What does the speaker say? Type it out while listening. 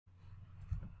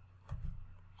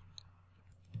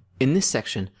In this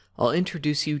section, I'll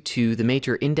introduce you to the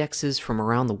major indexes from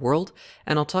around the world,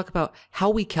 and I'll talk about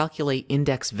how we calculate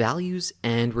index values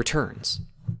and returns.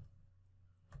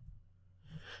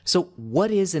 So,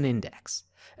 what is an index?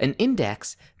 An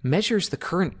index measures the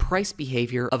current price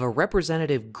behavior of a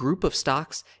representative group of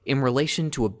stocks in relation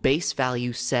to a base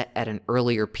value set at an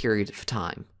earlier period of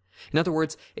time. In other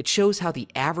words, it shows how the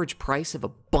average price of a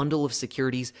bundle of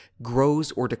securities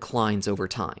grows or declines over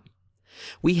time.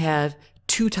 We have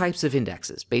two types of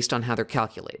indexes based on how they're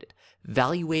calculated: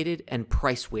 value-weighted and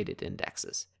price-weighted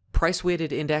indexes.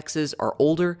 Price-weighted indexes are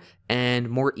older and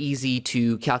more easy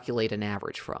to calculate an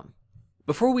average from.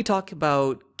 Before we talk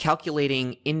about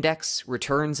calculating index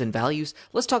returns and values,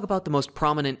 let's talk about the most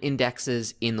prominent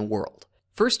indexes in the world.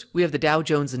 First, we have the Dow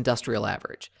Jones Industrial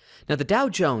Average. Now, the Dow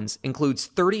Jones includes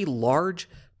 30 large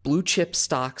blue-chip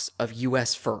stocks of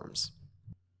U.S. firms.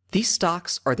 These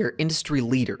stocks are their industry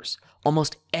leaders.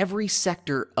 Almost every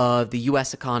sector of the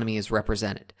U.S. economy is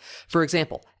represented. For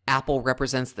example, Apple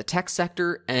represents the tech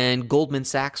sector, and Goldman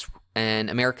Sachs and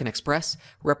American Express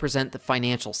represent the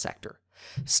financial sector.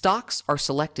 Stocks are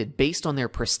selected based on their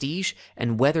prestige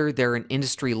and whether they're an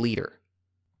industry leader.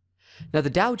 Now, the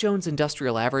Dow Jones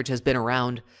Industrial Average has been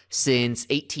around since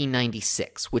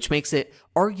 1896, which makes it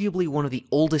arguably one of the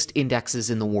oldest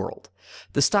indexes in the world.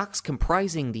 The stocks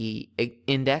comprising the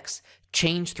index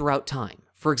change throughout time.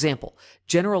 For example,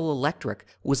 General Electric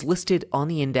was listed on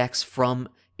the index from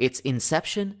its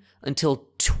inception until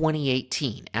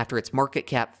 2018, after its market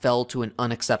cap fell to an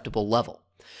unacceptable level.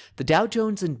 The Dow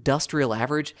Jones Industrial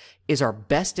Average is our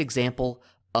best example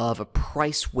of a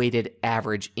price-weighted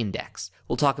average index.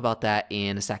 We'll talk about that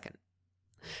in a second.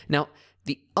 Now,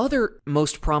 the other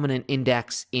most prominent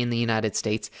index in the United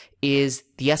States is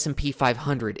the S&P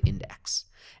 500 index.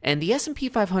 And the S&P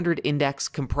 500 index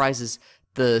comprises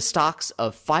the stocks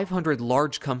of 500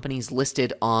 large companies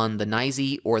listed on the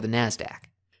NYSE or the NASDAQ.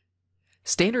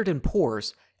 Standard &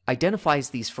 Poor's identifies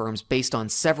these firms based on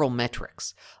several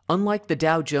metrics. Unlike the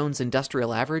Dow Jones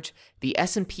Industrial Average, the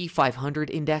S&P 500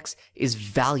 index is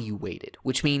value-weighted,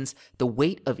 which means the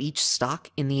weight of each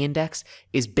stock in the index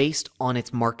is based on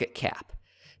its market cap.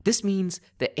 This means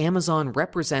that Amazon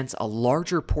represents a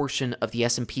larger portion of the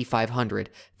S&P 500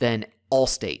 than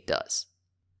Allstate does.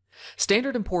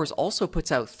 Standard & Poor's also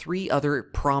puts out three other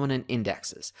prominent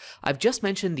indexes. I've just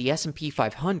mentioned the S&P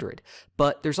 500,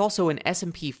 but there's also an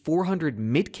S&P 400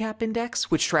 mid-cap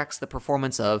index, which tracks the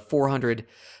performance of 400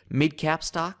 mid-cap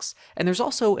stocks, and there's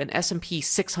also an S&P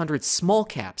 600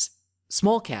 small-cap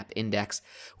index,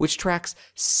 which tracks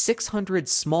 600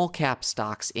 small-cap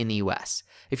stocks in the US.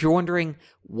 If you're wondering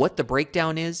what the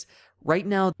breakdown is, right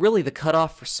now, really the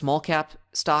cutoff for small-cap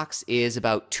stocks is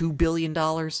about $2 billion,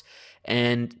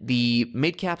 and the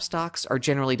mid-cap stocks are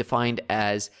generally defined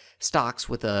as stocks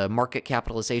with a market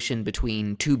capitalization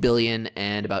between $2 billion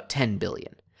and about $10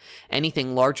 billion.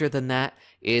 Anything larger than that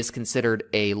is considered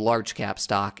a large-cap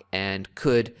stock and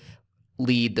could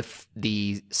lead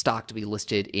the stock to be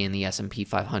listed in the S&P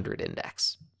 500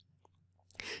 index.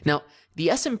 Now,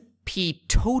 the S&P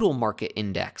Total Market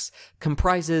Index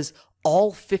comprises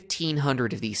all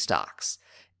 1,500 of these stocks.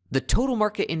 The total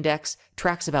market index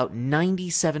tracks about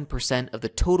 97% of the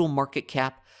total market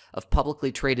cap of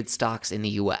publicly traded stocks in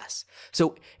the US.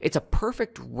 So it's a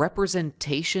perfect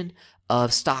representation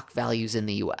of stock values in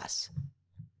the US.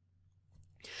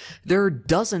 There are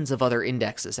dozens of other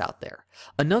indexes out there.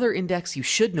 Another index you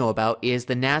should know about is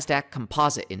the NASDAQ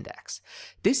Composite Index.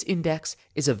 This index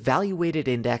is a value-weighted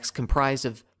index comprised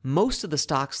of most of the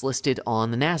stocks listed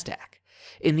on the NASDAQ.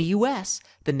 In the US,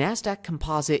 the NASDAQ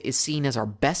Composite is seen as our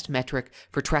best metric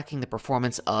for tracking the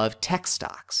performance of tech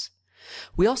stocks.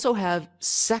 We also have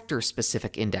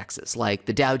sector-specific indexes like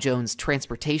the Dow Jones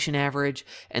Transportation Average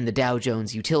and the Dow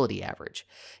Jones Utility Average.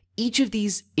 Each of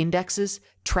these indexes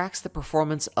tracks the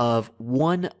performance of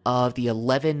one of the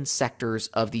 11 sectors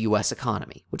of the US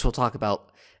economy, which we'll talk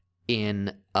about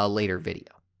in a later video.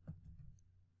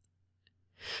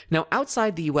 Now,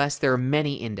 outside the US, there are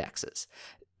many indexes.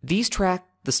 These track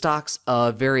the stocks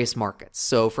of various markets.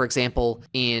 So, for example,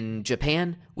 in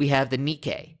Japan, we have the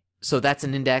Nikkei. So that's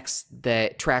an index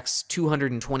that tracks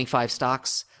 225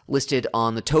 stocks listed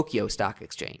on the Tokyo Stock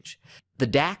Exchange. The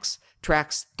DAX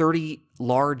tracks 30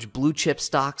 large blue-chip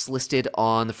stocks listed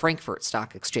on the Frankfurt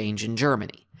Stock Exchange in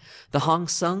Germany. The Hang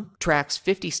Seng tracks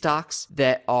 50 stocks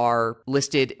that are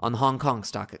listed on the Hong Kong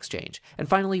Stock Exchange. And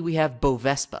finally, we have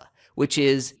Bovespa, which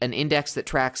is an index that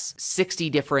tracks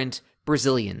 60 different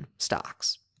Brazilian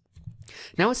stocks.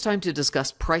 Now it's time to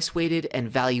discuss price-weighted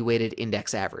and value-weighted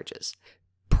index averages.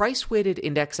 Price-weighted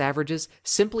index averages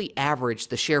simply average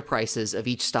the share prices of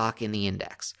each stock in the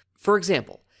index. For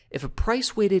example, if a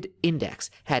price-weighted index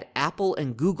had Apple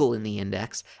and Google in the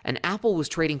index, and Apple was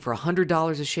trading for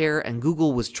 $100 a share and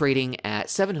Google was trading at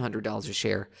 $700 a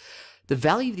share, the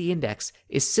value of the index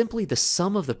is simply the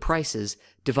sum of the prices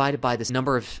divided by the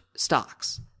number of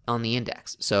stocks on the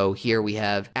index. So here we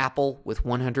have Apple with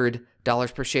 $100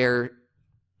 per share,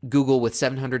 Google with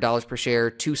 $700 per share,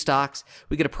 two stocks.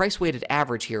 We get a price-weighted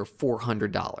average here of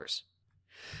 $400.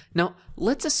 Now,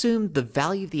 let's assume the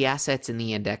value of the assets in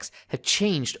the index have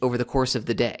changed over the course of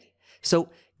the day. So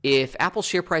if Apple's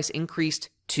share price increased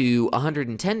to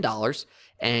 $110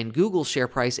 and Google's share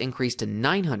price increased to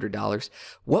 $900,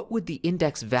 what would the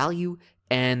index value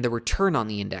and the return on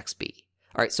the index be?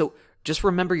 All right, so just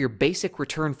remember your basic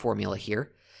return formula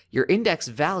here. Your index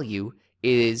value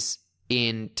is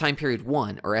in time period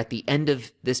 1, or at the end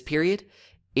of this period,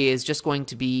 is just going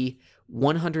to be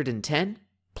 110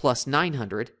 plus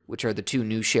 900, which are the two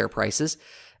new share prices,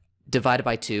 divided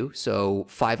by 2, so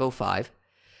 505,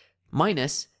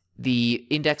 minus the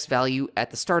index value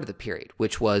at the start of the period,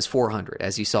 which was 400,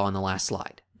 as you saw in the last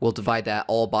slide. We'll divide that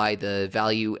all by the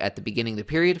value at the beginning of the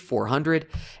period, 400,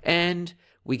 and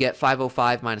we get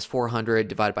 505 minus 400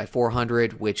 divided by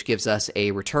 400, which gives us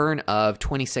a return of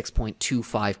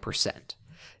 26.25%.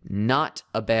 Not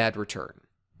a bad return.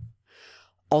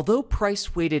 Although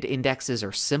price-weighted indexes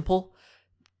are simple,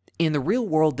 in the real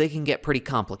world they can get pretty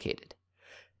complicated.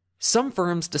 Some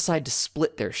firms decide to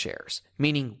split their shares,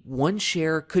 meaning one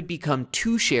share could become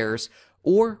 2 shares,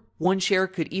 or one share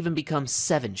could even become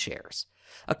 7 shares.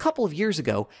 A couple of years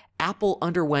ago, Apple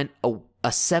underwent a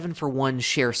 7-for-1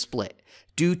 share split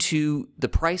due to the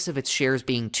price of its shares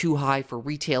being too high for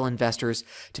retail investors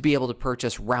to be able to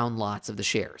purchase round lots of the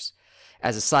shares.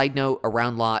 As a side note, a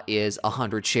round lot is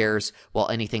 100 shares, while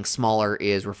anything smaller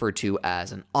is referred to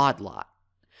as an odd lot.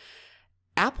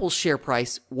 Apple's share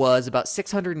price was about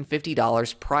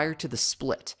 $650 prior to the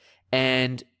split,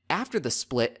 and after the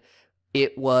split,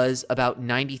 it was about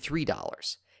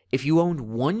 $93. If you owned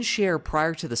 1 share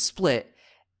prior to the split,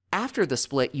 after the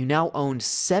split, you now owned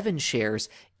 7 shares,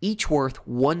 each worth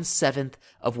 1/7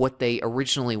 of what they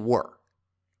originally were.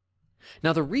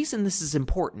 Now, the reason this is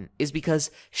important is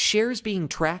because shares being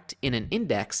tracked in an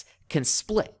index can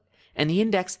split, and the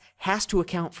index has to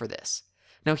account for this.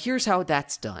 Now, here's how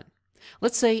that's done.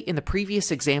 Let's say in the previous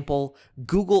example,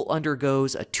 Google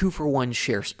undergoes a 2-for-1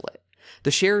 share split. The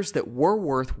shares that were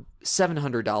worth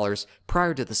 $700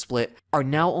 prior to the split are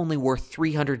now only worth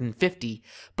 $350,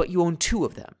 but you own 2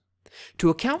 of them. To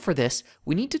account for this,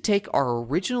 we need to take our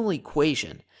original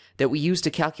equation that we used to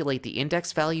calculate the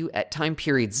index value at time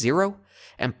period 0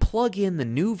 and plug in the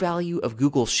new value of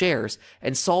Google shares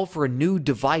and solve for a new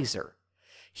divisor.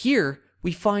 Here,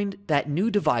 we find that new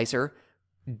divisor,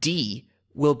 D,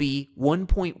 will be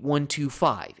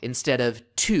 1.125 instead of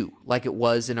 2 like it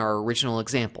was in our original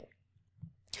example.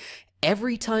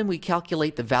 Every time we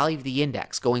calculate the value of the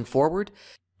index going forward,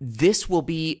 this will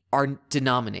be our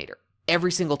denominator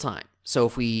every single time. So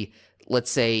if we,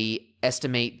 let's say,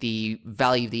 estimate the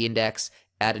value of the index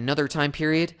at another time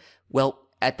period, well,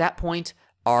 at that point,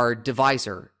 our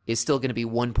divisor is still going to be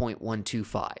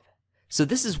 1.125. So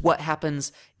this is what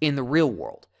happens in the real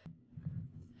world.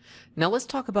 Now let's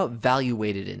talk about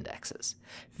value-weighted indexes.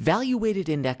 Value-weighted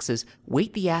indexes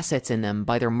weight the assets in them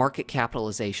by their market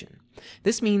capitalization.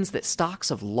 This means that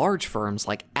stocks of large firms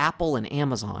like Apple and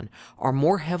Amazon are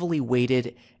more heavily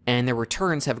weighted, and their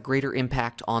returns have a greater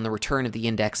impact on the return of the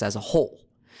index as a whole.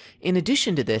 In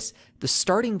addition to this, the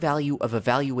starting value of a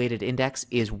value-weighted index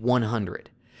is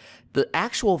 100. The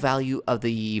actual value of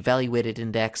the value-weighted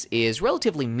index is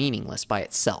relatively meaningless by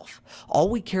itself. All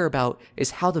we care about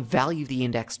is how the value of the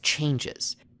index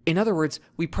changes. In other words,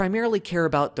 we primarily care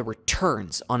about the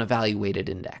returns on a value-weighted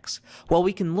index. While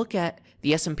we can look at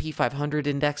the S&P 500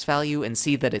 index value and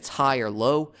see that it's high or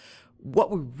low,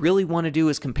 what we really want to do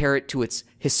is compare it to its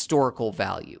historical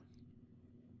value.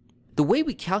 The way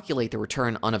we calculate the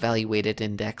return on a value-weighted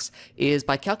index is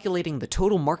by calculating the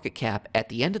total market cap at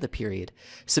the end of the period,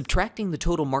 subtracting the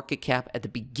total market cap at the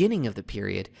beginning of the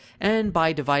period, and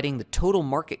by dividing the total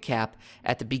market cap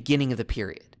at the beginning of the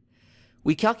period.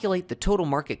 We calculate the total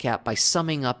market cap by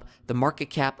summing up the market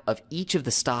cap of each of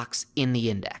the stocks in the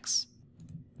index.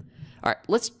 All right,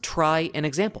 let's try an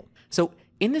example. So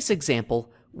in this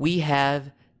example, we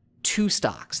have 2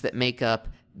 stocks that make up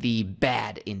the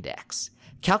bad index.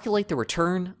 Calculate the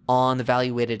return on the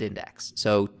value-weighted index.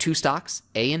 So 2 stocks,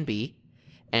 A and B,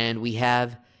 and we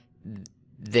have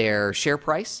their share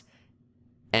price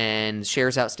and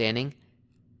shares outstanding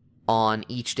on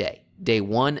each day, day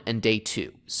 1 and day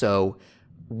 2. So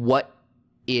what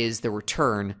is the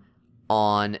return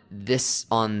on this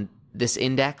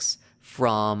index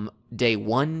from day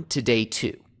 1 to day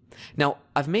 2. Now,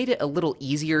 I've made it a little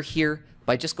easier here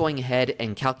by just going ahead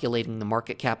and calculating the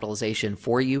market capitalization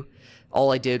for you.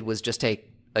 All I did was just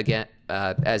take, again,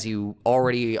 as you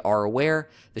already are aware,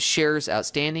 the shares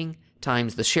outstanding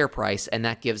times the share price, and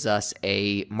that gives us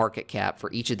a market cap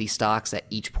for each of these stocks at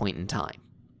each point in time.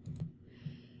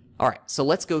 All right, so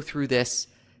let's go through this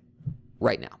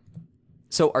right now.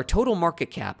 So our total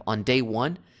market cap on day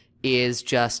 1 is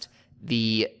just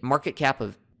the market cap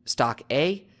of stock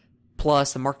A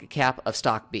plus the market cap of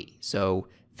stock B. So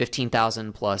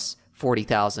 15,000 plus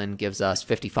 40,000 gives us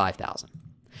 55,000.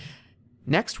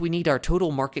 Next, we need our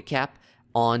total market cap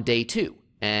on day 2.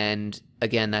 And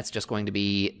again, that's just going to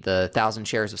be the 1,000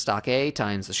 shares of stock A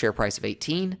times the share price of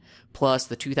 18 plus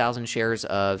the 2,000 shares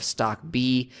of stock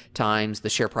B times the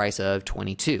share price of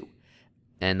 22.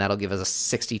 And that'll give us a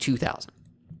 62,000.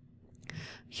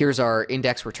 Here's our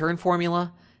index return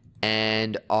formula.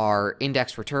 And our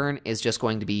index return is just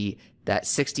going to be that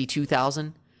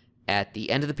 62,000 at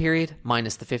the end of the period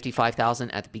minus the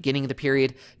 55,000 at the beginning of the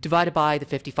period divided by the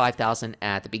 55,000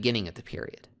 at the beginning of the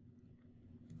period.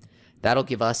 That'll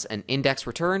give us an index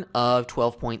return of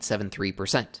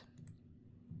 12.73%.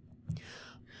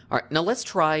 All right, now let's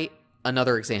try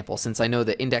another example, since I know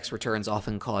that index returns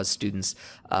often cause students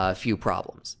a few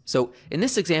problems. So in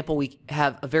this example, we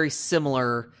have a very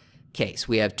similar case.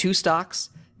 We have 2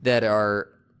 stocks that are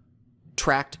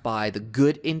tracked by the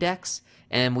good index,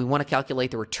 and we want to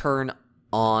calculate the return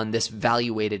on this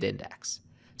value-weighted index.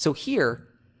 So here,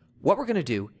 what we're going to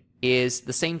do is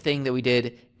the same thing that we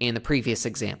did in the previous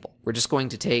example. We're just going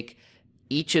to take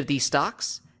each of these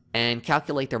stocks and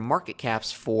calculate their market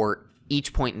caps for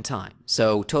each point in time.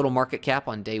 So total market cap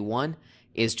on day 1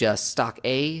 is just stock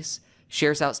A's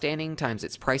shares outstanding times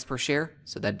its price per share,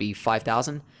 so that'd be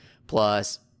 5,000,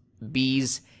 plus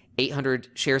B's 800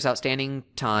 shares outstanding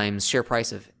times share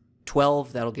price of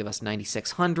 12, that'll give us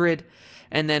 9,600,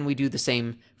 and then we do the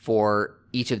same for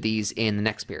each of these in the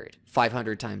next period.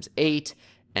 500 times 8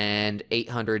 and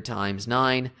 800 times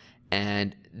 9,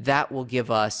 and that will give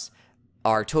us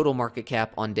our total market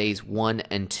cap on days 1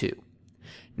 and 2.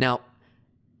 Now,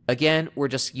 again, we're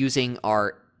just using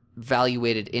our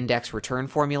value-weighted index return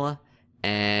formula,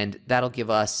 and that'll give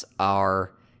us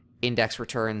our index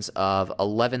returns of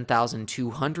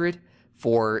 11,200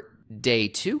 for day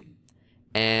 2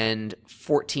 and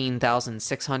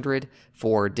 14,600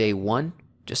 for day 1,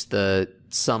 just the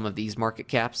sum of these market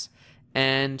caps,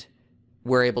 and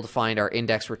we're able to find our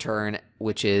index return,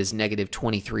 which is negative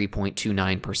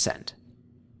 23.29%.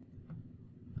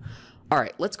 All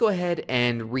right, let's go ahead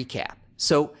and recap.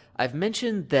 So I've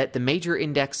mentioned that the major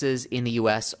indexes in the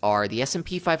US are the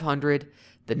S&P 500,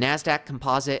 the NASDAQ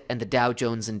Composite, and the Dow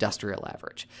Jones Industrial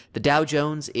Average. The Dow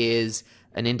Jones is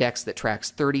an index that tracks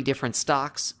 30 different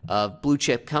stocks of blue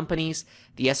chip companies.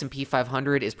 The S&P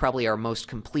 500 is probably our most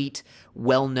complete,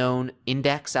 well-known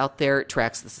index out there. It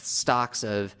tracks the stocks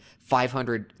of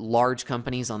 500 large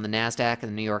companies on the NASDAQ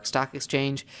and the New York Stock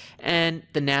Exchange, and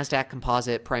the NASDAQ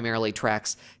Composite primarily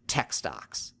tracks tech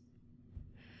stocks.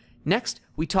 Next,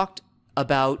 we talked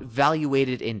about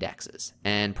value-weighted indexes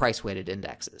and price-weighted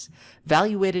indexes.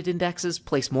 Value-weighted indexes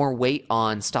place more weight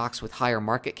on stocks with higher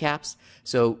market caps,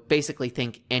 so basically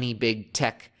think any big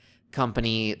tech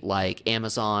company like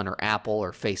Amazon or Apple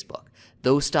or Facebook.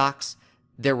 Those stocks,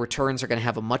 their returns are going to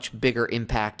have a much bigger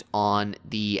impact on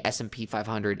the S&P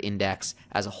 500 index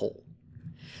as a whole.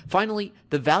 Finally,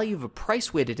 the value of a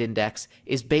price-weighted index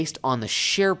is based on the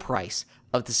share price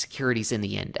of the securities in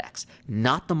the index,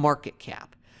 not the market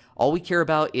cap. All we care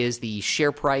about is the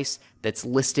share price that's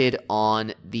listed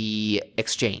on the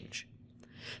exchange.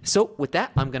 So with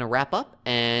that, I'm going to wrap up,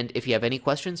 and if you have any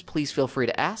questions, please feel free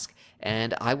to ask,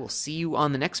 and I will see you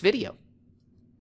on the next video.